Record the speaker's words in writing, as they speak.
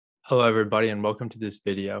Hello, everybody, and welcome to this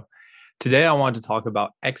video. Today, I want to talk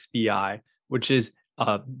about XBI, which is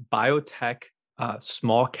a biotech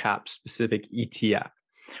small cap specific ETF.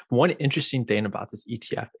 One interesting thing about this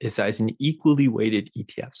ETF is that it's an equally weighted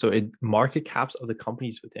ETF. So market caps of the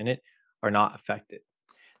companies within it are not affected.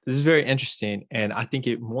 This is very interesting, and I think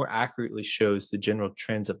it more accurately shows the general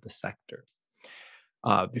trends of the sector.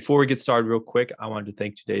 Before we get started real quick, I wanted to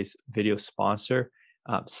thank today's video sponsor,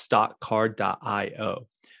 stockcard.io.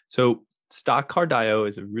 So stockcard.io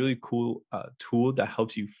is a really cool tool that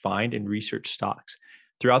helps you find and research stocks.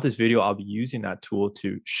 Throughout this video, I'll be using that tool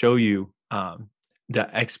to show you the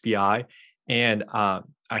XBI. And I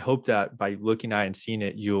hope that by looking at it and seeing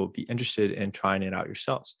it, you'll be interested in trying it out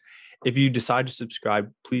yourselves. If you decide to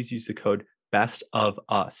subscribe, please use the code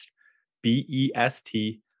BESTOFUS,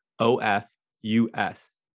 BESTOFUS,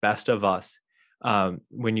 Best of Us,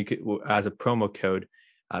 when you could, as a promo code.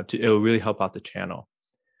 It will really help out the channel.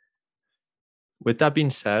 With that being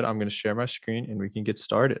said, I'm going to share my screen and we can get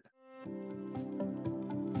started.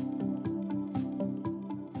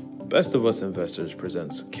 Best of Us Investors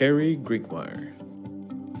presents Kerry Griegmeyer.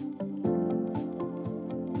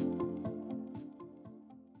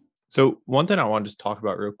 So one thing I wanted to talk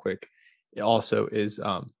about real quick also is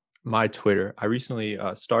my Twitter. I recently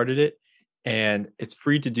started it, and it's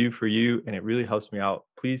free to do for you, and it really helps me out.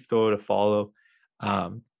 Please go to follow.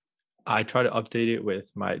 I try to update it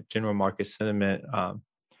with my general market sentiment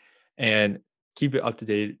and keep it up to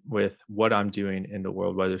date with what I'm doing in the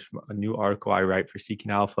world, whether it's a new article I write for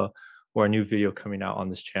Seeking Alpha or a new video coming out on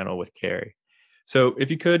this channel with Kerry. So if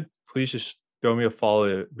you could, please just throw me a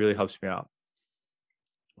follow. It really helps me out.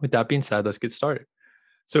 With that being said, let's get started.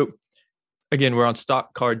 So again, we're on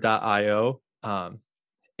stockcard.io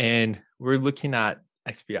and we're looking at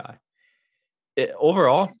XBI.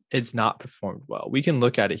 Overall, it's not performed well. We can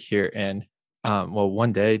look at it here and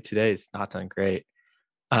one day today it's not done great.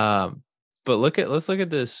 But let's look at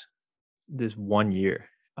this 1 year.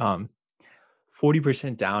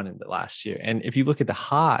 40% down in the last year. And if you look at the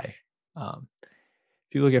high, if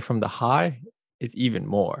you look at from the high, it's even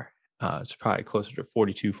more. It's probably closer to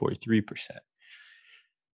 42, 43%.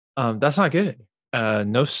 That's not good.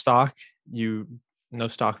 No stock of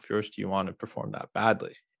yours do you want to perform that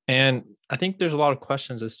badly. And I think there's a lot of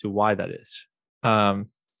questions as to why that is. I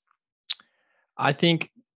think,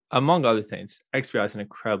 among other things, XBI is an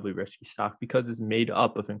incredibly risky stock because it's made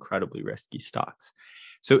up of incredibly risky stocks.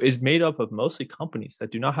 So it's made up of mostly companies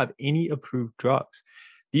that do not have any approved drugs.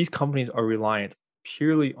 These companies are reliant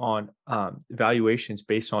purely on valuations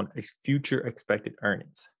based on future expected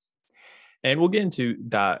earnings. And we'll get into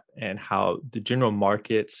that and how the general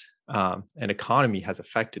markets and economy has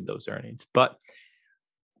affected those earnings. But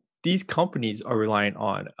these companies are relying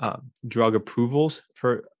on drug approvals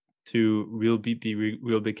to be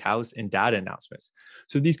real big catalysts in data announcements.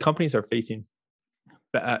 So these companies are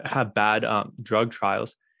have bad drug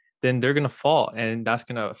trials, then they're going to fall, and that's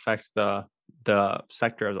going to affect the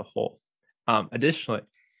sector as a whole. Additionally,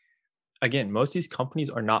 again, most of these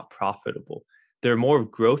companies are not profitable. They're more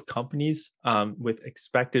of growth companies with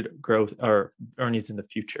expected growth or earnings in the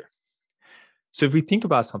future. So if we think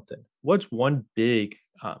about something, what's one big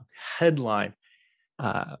headline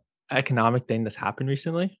economic thing that's happened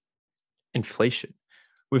recently? Inflation.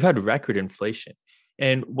 We've had record inflation.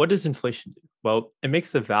 And what does inflation do? Well, it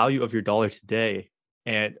makes the value of your dollar today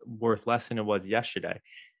and worth less than it was yesterday,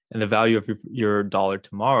 and the value of your dollar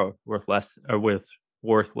tomorrow worth less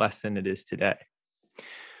than it is today.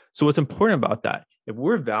 So what's important about that? If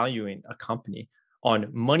we're valuing a company on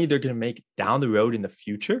money they're going to make down the road in the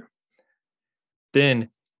future, then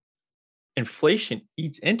inflation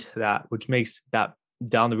eats into that, which makes that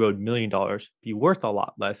down the road $1 million be worth a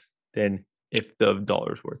lot less than if the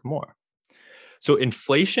dollar is worth more. So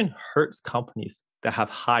inflation hurts companies that have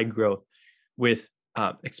high growth with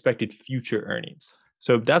expected future earnings.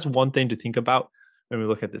 So that's one thing to think about when we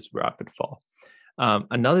look at this rapid fall.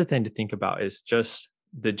 Another thing to think about is just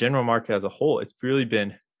the general market as a whole. It's really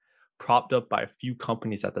been propped up by a few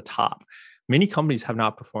companies at the top. Many companies have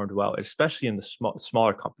not performed well, especially in the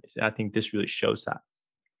smaller companies. And I think this really shows that.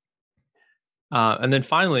 And then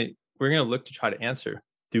finally, we're going to look to try to answer,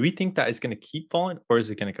 do we think that it's going to keep falling or is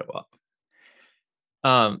it going to go up?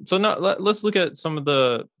 So now let's look at some of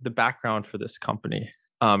the background for this company.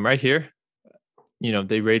 Right here,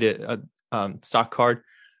 they rate it, Stock Card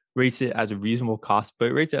rates it as a reasonable cost, but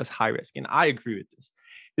it rates it as high risk. And I agree with this.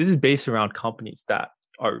 This is based around companies that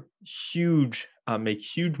are huge, make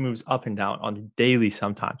huge moves up and down on the daily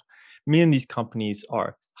sometimes. Many of these companies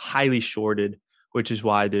are highly shorted, which is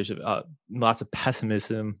why there's lots of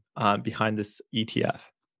pessimism behind this ETF.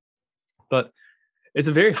 But It's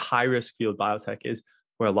a very high risk field, biotech is,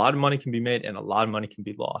 where a lot of money can be made and a lot of money can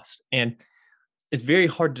be lost. And it's very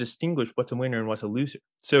hard to distinguish what's a winner and what's a loser.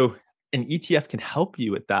 So an ETF can help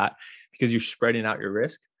you with that because you're spreading out your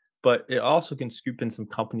risk, but it also can scoop in some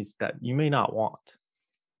companies that you may not want.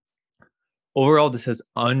 Overall, this has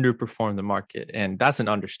underperformed the market, and that's an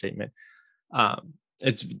understatement.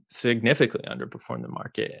 It's significantly underperformed the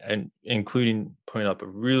market, and including putting up a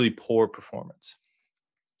really poor performance.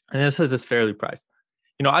 And this says it's fairly priced.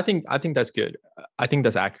 I think that's good. I think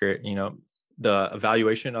that's accurate. The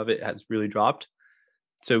evaluation of it has really dropped,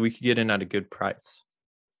 so we could get in at a good price.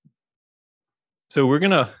 So we're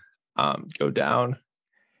gonna go down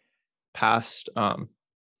past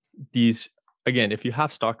these. Again, if you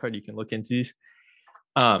have StockCard, you can look into these.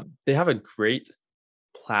 They have a great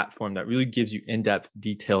platform that really gives you in-depth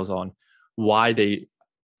details on why they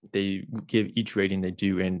give each rating they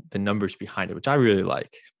do and the numbers behind it, which I really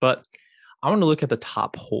like. But I want to look at the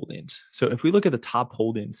top holdings. So if we look at the top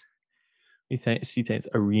holdings, we see things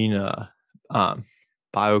Arena,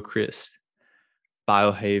 BioCryst,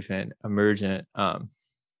 Biohaven, Emergent,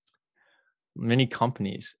 many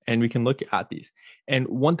companies, and we can look at these. And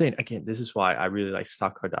one thing, again, this is why I really like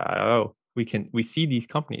StockCard.io. We see these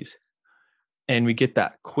companies, and we get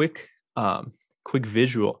that quick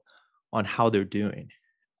visual on how they're doing.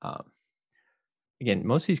 Again,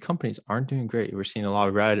 most of these companies aren't doing great. We're seeing a lot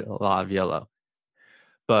of red, a lot of yellow.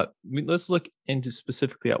 But let's look into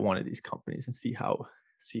specifically at one of these companies and see how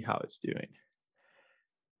it's doing.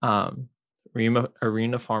 Arena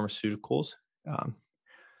Pharmaceuticals,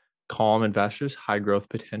 calm investors, high growth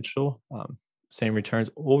potential, same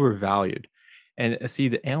returns, overvalued. And see,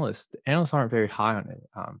 the analysts aren't very high on it.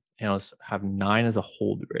 Analysts have 9 as a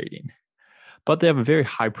hold rating, but they have a very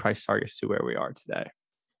high price target to where we are today.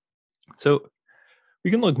 So we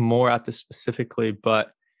can look more at this specifically,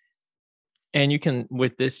 and you can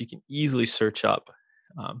easily search up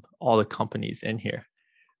all the companies in here.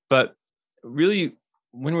 But really,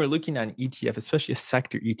 when we're looking at an ETF, especially a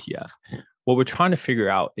sector ETF, what we're trying to figure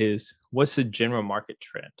out is what's the general market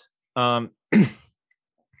trend.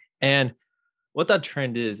 And what that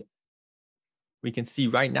trend is, we can see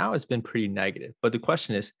right now it's been pretty negative. But the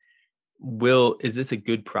question is this a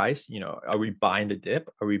good price? Are we buying the dip?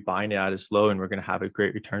 Are we buying it at its low and we're going to have a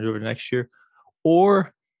great return over the next year?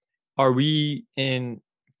 Or are we in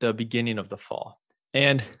the beginning of the fall?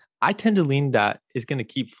 And I tend to lean that is going to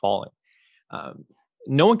keep falling.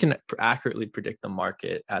 No one can accurately predict the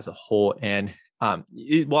market as a whole. And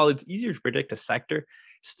while it's easier to predict a sector,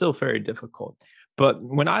 it's still very difficult. But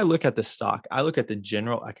when I look at the stock, I look at the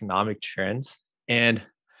general economic trends, and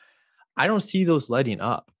I don't see those letting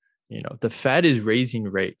up. The Fed is raising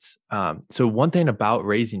rates. So one thing about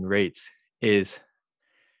raising rates is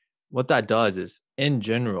what that does is, in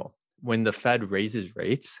general, when the Fed raises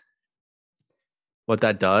rates, what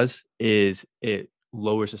that does is it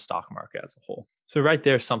lowers the stock market as a whole. So right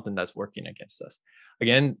there, something that's working against us.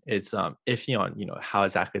 Again, it's iffy on how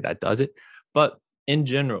exactly that does it, but in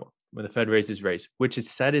general, when the Fed raises rates, which it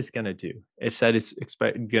said it's going to do, it said it's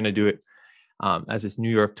going to do it, as this New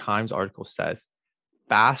York Times article says,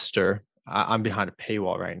 faster. I'm behind a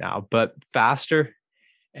paywall right now, but faster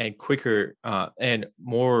and quicker and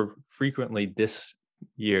more frequently this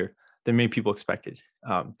year than many people expected.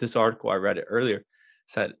 This article, I read it earlier,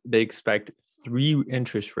 said they expect 3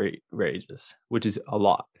 interest rate raises, which is a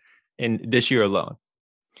lot in this year alone.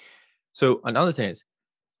 So another thing is,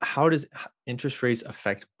 how does interest rates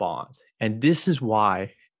affect bonds? And this is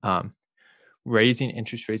why raising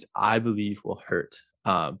interest rates, I believe, will hurt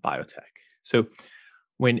biotech. So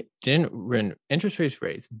when interest rates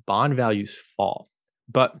raise, bond values fall,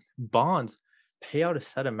 but bonds pay out a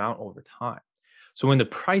set amount over time. So when the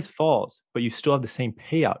price falls, but you still have the same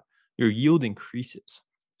payout, your yield increases.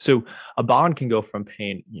 So a bond can go from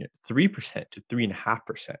paying 3% to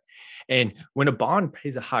 3.5%. And when a bond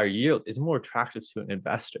pays a higher yield, it's more attractive to an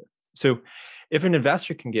investor. So if an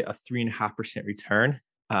investor can get a 3.5% return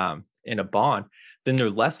in a bond, then they're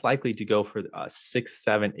less likely to go for a 6,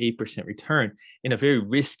 7, 8% return in a very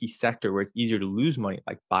risky sector where it's easier to lose money,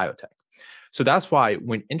 like biotech. So that's why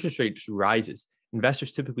when interest rates rises,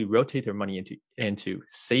 investors typically rotate their money into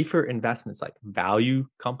safer investments like value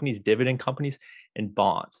companies, dividend companies, and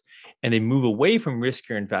bonds. And they move away from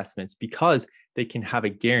riskier investments because they can have a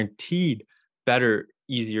guaranteed better,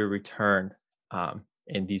 easier return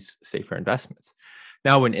in these safer investments.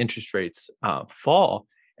 Now, when interest rates fall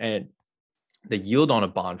and the yield on a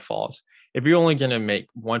bond falls, if you're only going to make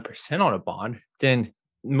 1% on a bond, then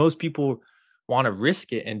most people want to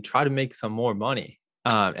risk it and try to make some more money.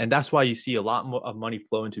 And that's why you see a lot more of money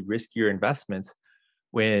flow into riskier investments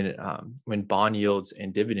when bond yields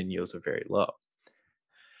and dividend yields are very low.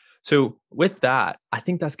 So with that, I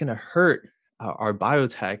think that's going to hurt our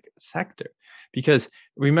biotech sector, because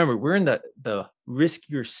remember, we're in the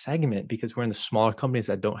riskier segment because we're in the smaller companies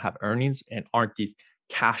that don't have earnings and aren't these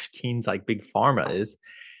cash kings like big pharma is.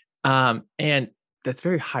 And that's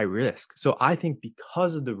very high risk. So I think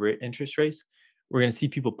because of the interest rates, we're going to see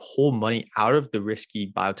people pull money out of the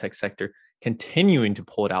risky biotech sector, continuing to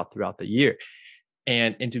pull it out throughout the year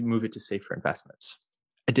and to move it to safer investments.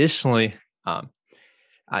 Additionally,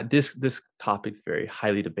 this topic is very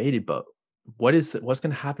highly debated, but what's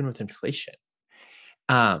going to happen with inflation?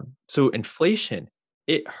 So inflation,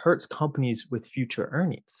 it hurts companies with future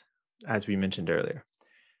earnings, as we mentioned earlier.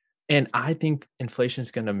 And I think inflation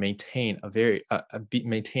is going to maintain a very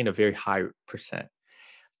high percent.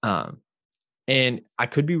 And I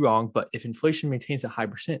could be wrong, but if inflation maintains a high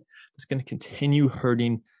percent, it's going to continue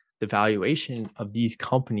hurting the valuation of these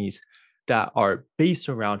companies that are based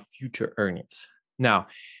around future earnings. Now,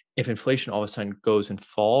 if inflation all of a sudden goes and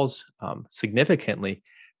falls significantly,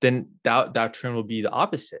 then that trend will be the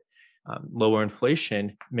opposite. Lower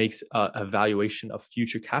inflation makes a valuation of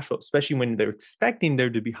future cash flow, especially when they're expecting there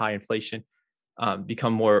to be high inflation,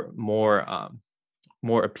 become more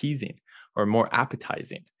appeasing or more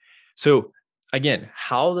appetizing. So again,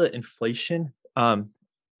 how the inflation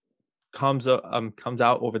comes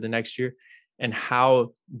out over the next year, and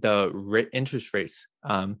how the interest rates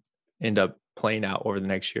end up playing out over the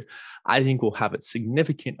next year, I think will have a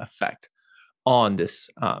significant effect on this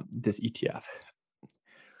ETF.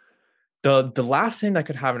 The last thing that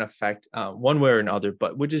could have an effect, one way or another,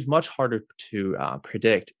 but which is much harder to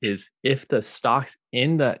predict, is if the stocks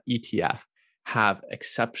in the ETF have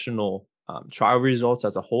exceptional trial results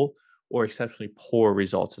as a whole, or exceptionally poor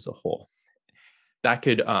results as a whole. That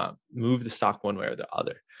could move the stock one way or the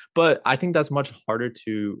other. But I think that's much harder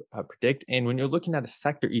to predict. And when you're looking at a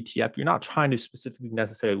sector ETF, you're not trying to specifically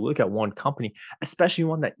necessarily look at one company, especially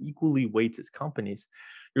one that equally weights its companies.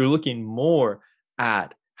 You're looking more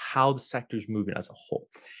at how the sector is moving as a whole.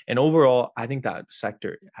 And overall, I think that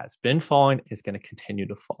sector has been falling, is going to continue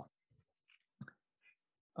to fall.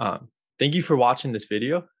 Thank you for watching this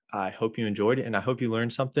video. I hope you enjoyed it, and I hope you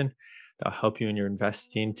learned something that'll help you in your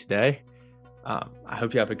investing today. I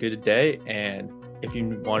hope you have a good day, and if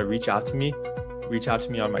you want to reach out to me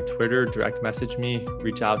on my Twitter, direct message me,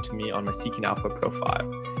 reach out to me on my Seeking Alpha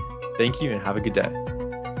profile. Thank you and have a good day.